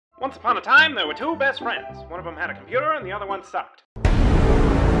Once upon a time, there were two best friends. One of them had a computer and the other one sucked.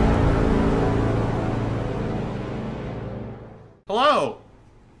 Hello!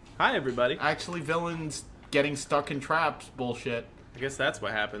 Hi, everybody. Actually, villains getting stuck in traps bullshit. I guess that's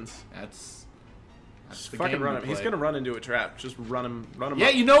what happens. That's Just the fucking game run we him. He's play. gonna run into a trap. Just run him Yeah,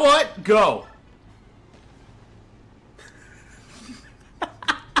 up. you know what? Go!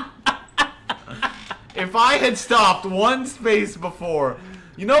 If I had stopped one space before,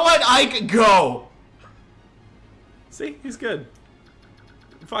 you know what? I could go! See? He's good.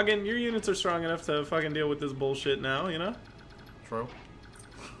 Fucking, your units are strong enough to fucking deal with this bullshit now, you know? True.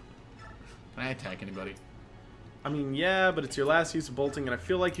 Can I attack anybody? I mean, yeah, but it's your last use of bolting, and I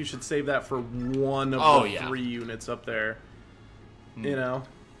feel like you should save that for one of the 3 units up there. You know?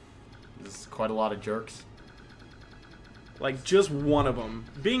 This is quite a lot of jerks. Like, just one of them.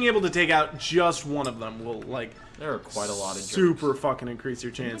 Being able to take out just one of them will, like... There are quite a lot of jerks. Super fucking increase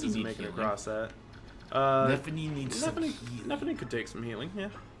your chances of making it healing. across that. Neffany needs some healing. Neffany could take some healing, yeah.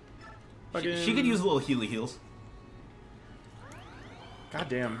 She could use a little healy heals.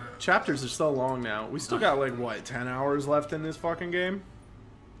 Goddamn. Chapters are so long now. We still got, like, what, 10 hours left in this fucking game?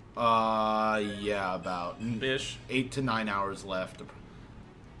 Yeah, about... Ish. 8 to 9 hours left.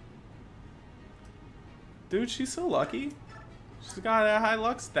 Dude, she's so lucky. She's got a high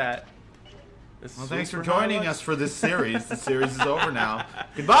luck stat. Well, thanks for joining us for this series. The series is over now.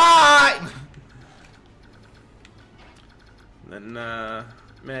 Goodbye! Then,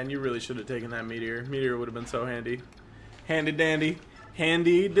 man, you really should have taken that meteor. Meteor would have been so handy. Handy dandy.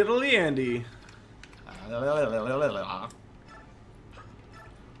 Handy diddly andy.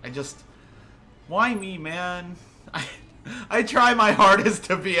 I just... Why me, man? I try my hardest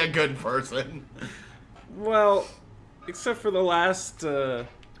to be a good person. Well, except for the last,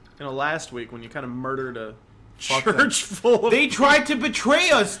 last week when you kind of murdered a church full of... They tried to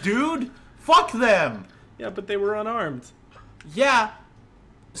betray us, dude! Fuck them! Yeah, but they were unarmed. Yeah,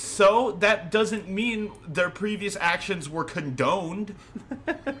 so that doesn't mean their previous actions were condoned.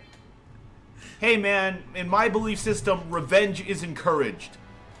 Hey man, in my belief system, revenge is encouraged.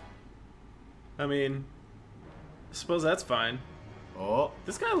 I mean, I suppose that's fine. Oh.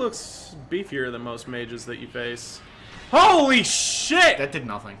 This guy looks beefier than most mages that you face. Holy shit! That did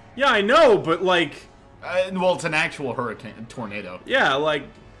nothing. Yeah, I know, but like... well, it's an actual tornado. Yeah, like...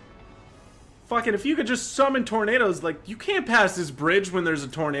 Fucking, if you could just summon tornadoes, like, you can't pass this bridge when there's a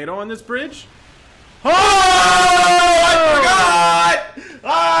tornado on this bridge. Oh! I forgot!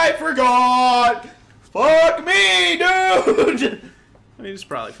 I forgot! Fuck me, dude! I mean, it's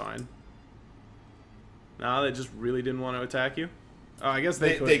probably fine. No, they just really didn't want to attack you? Oh, I guess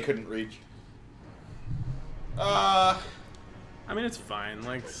they could. They couldn't reach. I mean, it's fine.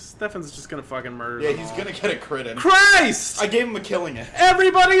 Like, Stefan's just gonna fucking murder Yeah, them he's all. gonna get a crit in. Christ! I gave him a killing it.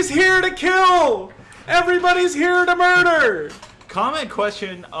 Everybody's here to kill! Everybody's here to murder! Comment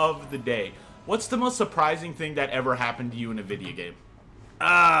question of the day. What's the most surprising thing that ever happened to you in a video game?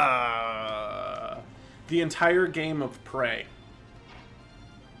 The entire game of Prey.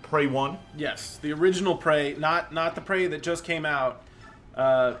 Prey 1? Yes, the original Prey, not the Prey that just came out.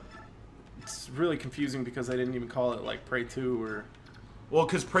 It's really confusing because I didn't even call it like Prey 2 or... Well,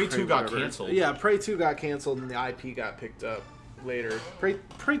 because Prey 2 got whatever. canceled. Yeah, Prey 2 got canceled and the IP got picked up later. Prey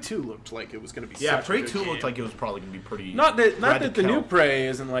 2 looked like it was going to be Yeah, such Prey a good 2 game. looked like it was probably going to be pretty... Not that the new Prey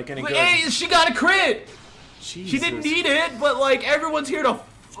isn't like any good. Hey, she got a crit! Jesus. She didn't need it, but like everyone's here to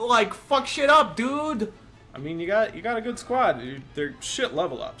like fuck shit up, dude. I mean, you got a good squad. They're shit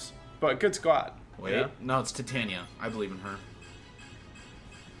level ups, but good squad. Wait, yeah? no, it's Titania. I believe in her.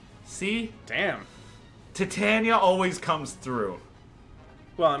 See? Damn. Titania always comes through.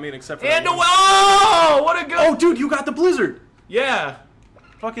 Well, I mean, except for And that one. oh, what a good... Oh, dude, you got the blizzard. Yeah.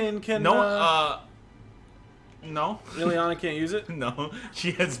 Fucking can No, no. Liliana can't use it? No,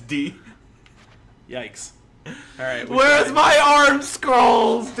 she has D. Yikes. Alright. Where's my arm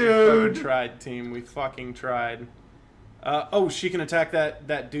scrolls, We dude? tried, team. We fucking tried. Oh, she can attack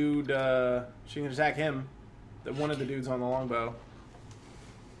that dude. She can attack him. One of the dudes on the longbow.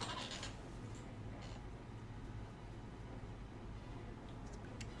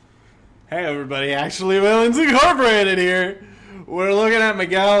 Hey, everybody. Actually, Villains Incorporated here. We're looking at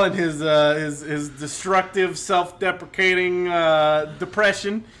Miguel and his destructive, self-deprecating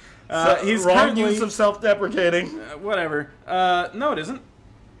depression. He's wrong currently, use of self-deprecating. whatever. No, it isn't.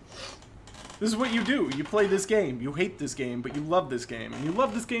 This is what you do. You play this game. You hate this game, but you love this game. And you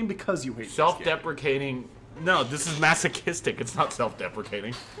love this game because you hate this game. Self-deprecating. No, this is masochistic. It's not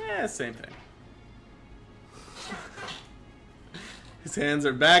self-deprecating. Yeah, same thing. His hands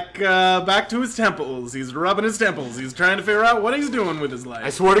are back to his temples. He's rubbing his temples. He's trying to figure out what he's doing with his life. I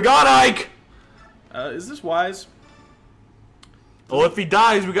swear to God, Ike! Is this wise? Well, if he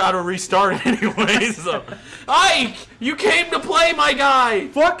dies, we gotta restart it anyway, so... Ike! You came to play, my guy!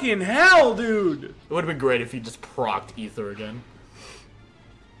 Fucking hell, dude! It would've been great if he just procced Ether again.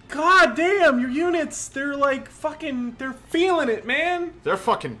 God damn, your units, they're like fucking, they're feeling it, man! They're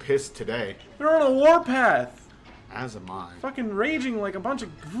fucking pissed today. They're on a warpath. As am I. Fucking raging like a bunch of,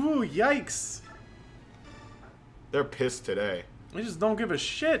 ooh, yikes. They're pissed today. They just don't give a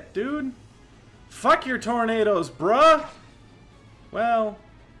shit, dude. Fuck your tornadoes, bruh! Well...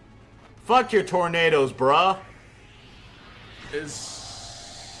 Fuck your tornadoes, bruh!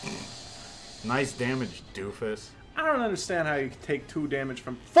 Nice damage, doofus. I don't understand how you can take 2 damage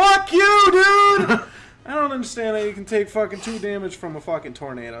from... Fuck you, dude! I don't understand how you can take fucking 2 damage from a fucking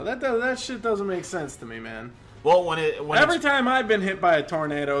tornado. That shit doesn't make sense to me, man. Well, Every time I've been hit by a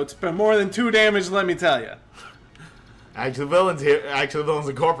tornado, it's been more than 2 damage, let me tell you. Actually, Villains here. Actually, Villains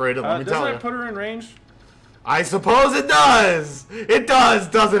Incorporated, let me tell you. Doesn't that put her in range? I suppose it does! It does,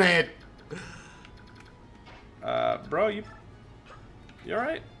 doesn't it? Bro, you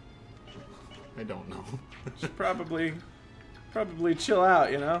alright? I don't know. Should probably chill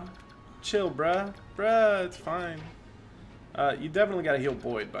out, you know? Chill, bruh. Bruh, it's fine. You definitely gotta heal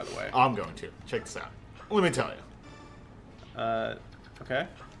Boyd, by the way. I'm going to. Check this out. Let me tell you. Okay.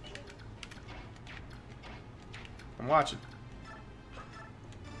 I'm watching.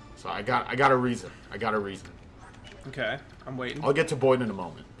 So I got a reason. I got a reason. Okay, I'm waiting. I'll get to Boyd in a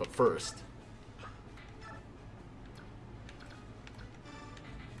moment, but first.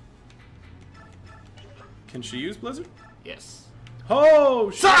 Can she use Blizzard? Yes. Oh,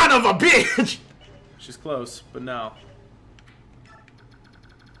 shit! Son of a bitch! She's close, but no.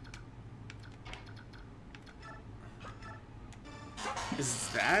 Is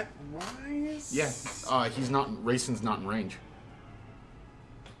that wise? Yes. He's not. Rayson's not in range.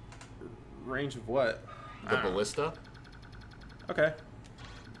 Range of what? The ballista. Okay.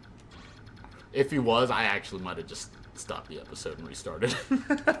 If he was, I actually might have just stopped the episode and restarted.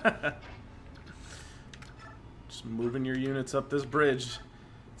 Just moving your units up this bridge.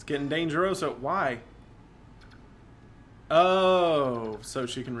 It's getting dangerous. Why? Oh, so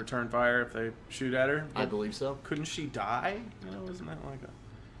she can return fire if they shoot at her? I believe so. Couldn't she die? You know, isn't that like a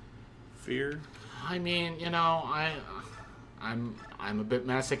fear? I mean, you know, I'm a bit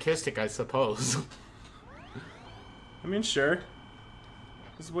masochistic, I suppose. I mean, sure.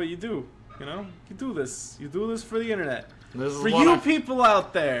 This is what you do. You know, you do this. You do this for the internet. For you people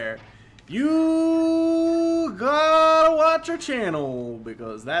out there, you gotta watch our channel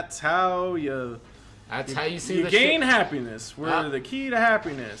because that's how you. That's how you see you the gain shit. happiness. We're the key to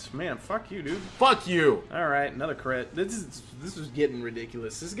happiness. Man, fuck you, dude. Fuck you. All right, another crit. This is getting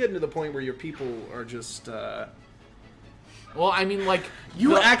ridiculous. This is getting to the point where your people are just. Well, I mean, like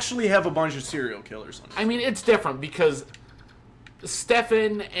you actually have a bunch of serial killers on. I mean, it's different because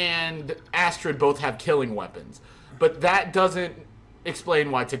Stefan and Astrid both have killing weapons, but that doesn't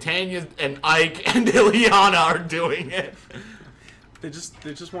explain why Titania and Ike and Ileana are doing it. They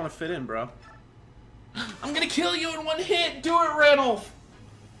just want to fit in, bro. I'm gonna kill you in one hit. Do it, Ranulph.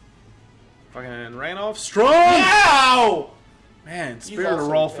 Fucking Ranulph, strong. Ow! Man, Spirit of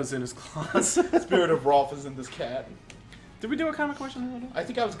Rolf is in his claws. Spirit of Rolf is in this cat. Did we do a comic question the other day? I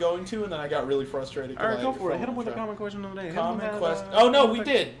think I was going to, and then I got really frustrated. All right, go for it. Hit him with a comic question of the day. Comic question. Oh no, we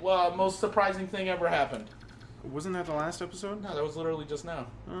did. Well, most surprising thing ever happened. Wasn't that the last episode? No, that was literally just now.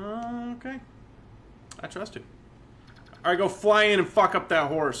 Okay. I trust you. All right, go fly in and fuck up that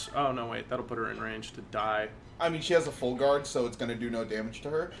horse. Oh no, wait, that'll put her in range to die. I mean, she has a full guard, so it's gonna do no damage to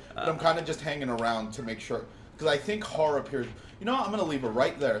her. But I'm kind of just hanging around to make sure, because I think Har appears. You know what? I'm gonna leave her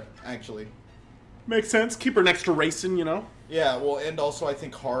right there, actually. Makes sense. Keep her next to Racing, you know. Yeah, well, and also I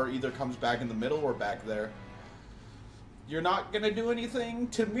think Har either comes back in the middle or back there. You're not gonna do anything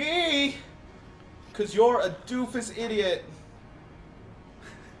to me, because you're a doofus idiot.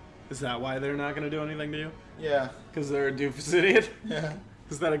 Is that why they're not gonna do anything to you? Yeah. Because they're a doofus idiot? Yeah.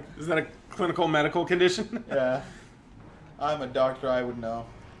 Is that a clinical medical condition? Yeah. I'm a doctor, I would know.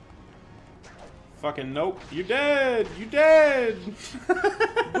 Fucking nope. You dead! You dead!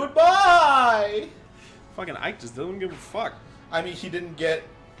 Goodbye! Fucking Ike just doesn't give a fuck. I mean, he didn't get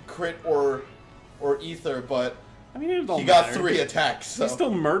crit or ether, but I mean, it don't he got matter. 3 attacks. So. He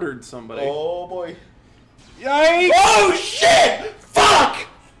still murdered somebody. Oh boy. Yikes! Oh shit! Fuck!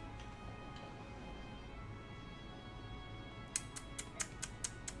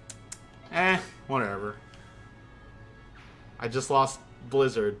 Whatever. I just lost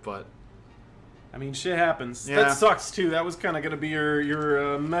Blizzard, but I mean, shit happens. Yeah. That sucks too. That was kind of gonna be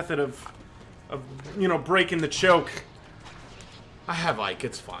your method of you know, breaking the choke. I have Ike.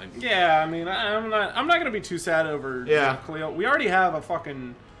 It's fine. Yeah, I mean, I'm not gonna be too sad over Khalil. We already have a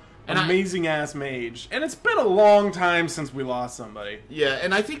fucking amazing ass mage, and it's been a long time since we lost somebody. Yeah,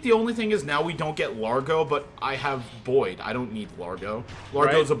 and I think the only thing is now we don't get Largo, but I have Boyd. I don't need Largo.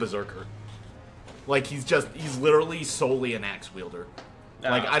 Largo's a berserker. Like he's literally solely an axe wielder.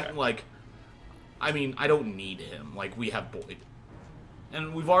 I mean, I don't need him. Like we have Boyd,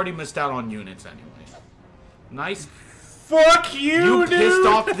 and we've already missed out on units anyway. Nice. Fuck you, You dude! pissed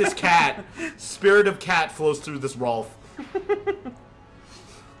off this cat. Spirit of cat flows through this Rolf.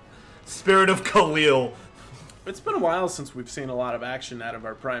 Spirit of Khalil. It's been a while since we've seen a lot of action out of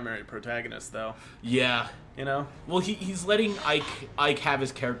our primary protagonist, though. Yeah. You know? Well, he's letting Ike have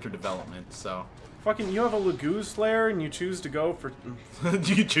his character development, so. Fucking, you have a Lagoo Slayer and you choose to go for...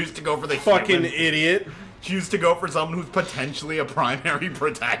 You choose to go for the fucking human. idiot. Choose to go for someone who's potentially a primary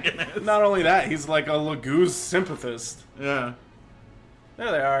protagonist. Not only that, he's like a Lagoo's sympathist. Yeah.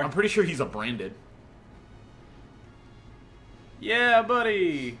 There they are. I'm pretty sure he's a branded. Yeah,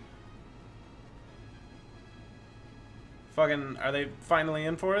 buddy. Fucking, are they finally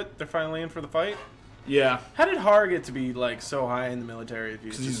in for it? They're finally in for the fight? Yeah. How did Har get to be, like, so high in the military if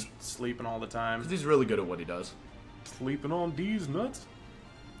he's 'Cause just sleeping all the time? Because he's really good at what he does. Sleeping on D's nuts?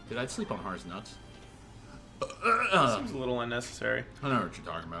 Did I sleep on Har's nuts? Seems a little unnecessary. I know what you're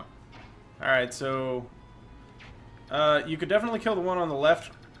talking about. Alright, so... you could definitely kill the one on the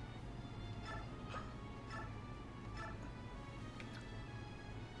left.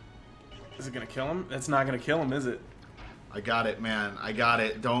 Is it gonna kill him? It's not gonna kill him, is it? I got it, man. I got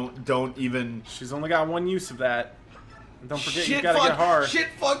it. Don't even... She's only got one use of that. And don't forget, you Shit, gotta get hard. Shit,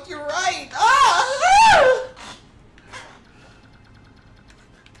 fuck, you're right. Ah!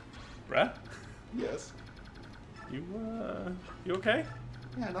 Bruh? Yes. You okay?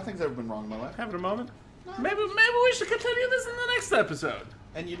 Yeah, nothing's ever been wrong in my life. Having a moment? Maybe we should continue this in the next episode.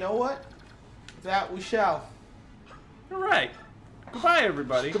 And you know what? That we shall. Alright. Goodbye,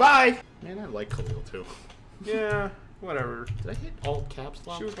 everybody. Goodbye! Man, I like Khalil, too. Yeah, whatever. Did I hit alt caps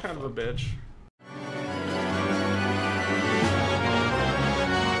lock? She was kind of a bitch.